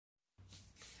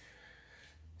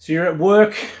So you're at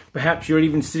work, perhaps you're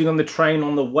even sitting on the train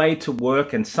on the way to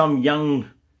work, and some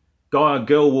young guy or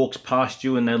girl walks past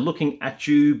you and they're looking at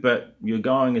you, but you're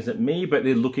going, is it me? But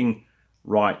they're looking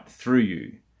right through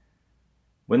you.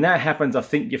 When that happens, I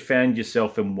think you found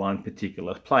yourself in one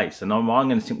particular place. And I'm going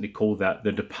to simply call that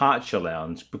the departure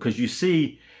lounge, because you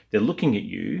see they're looking at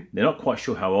you. They're not quite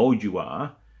sure how old you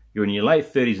are. You're in your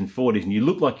late 30s and 40s and you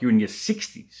look like you're in your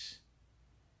 60s.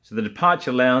 So the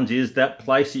departure lounge is that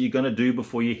place that you're going to do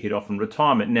before you head off in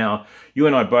retirement. Now, you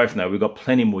and I both know we've got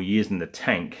plenty more years in the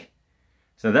tank.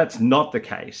 So that's not the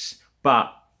case,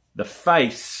 but the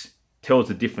face tells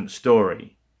a different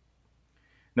story.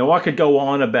 Now, I could go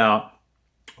on about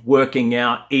working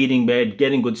out, eating bed,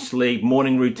 getting good sleep,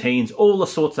 morning routines, all the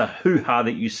sorts of hoo-ha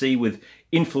that you see with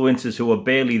influencers who are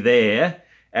barely there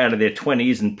out of their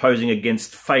 20s and posing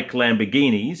against fake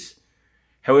Lamborghinis.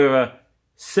 However,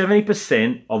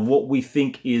 70% of what we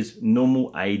think is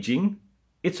normal aging,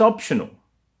 it's optional.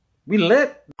 We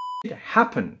let it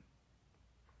happen.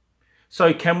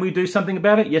 So can we do something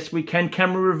about it? Yes, we can.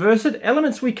 Can we reverse it?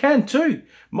 Elements we can too.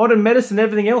 Modern medicine,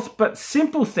 everything else, but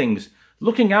simple things,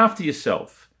 looking after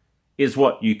yourself is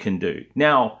what you can do.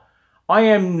 Now, I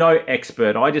am no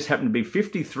expert. I just happen to be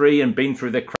 53 and been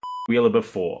through the wheeler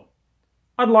before.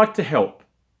 I'd like to help.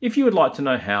 If you would like to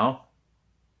know how,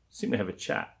 simply have a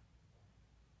chat.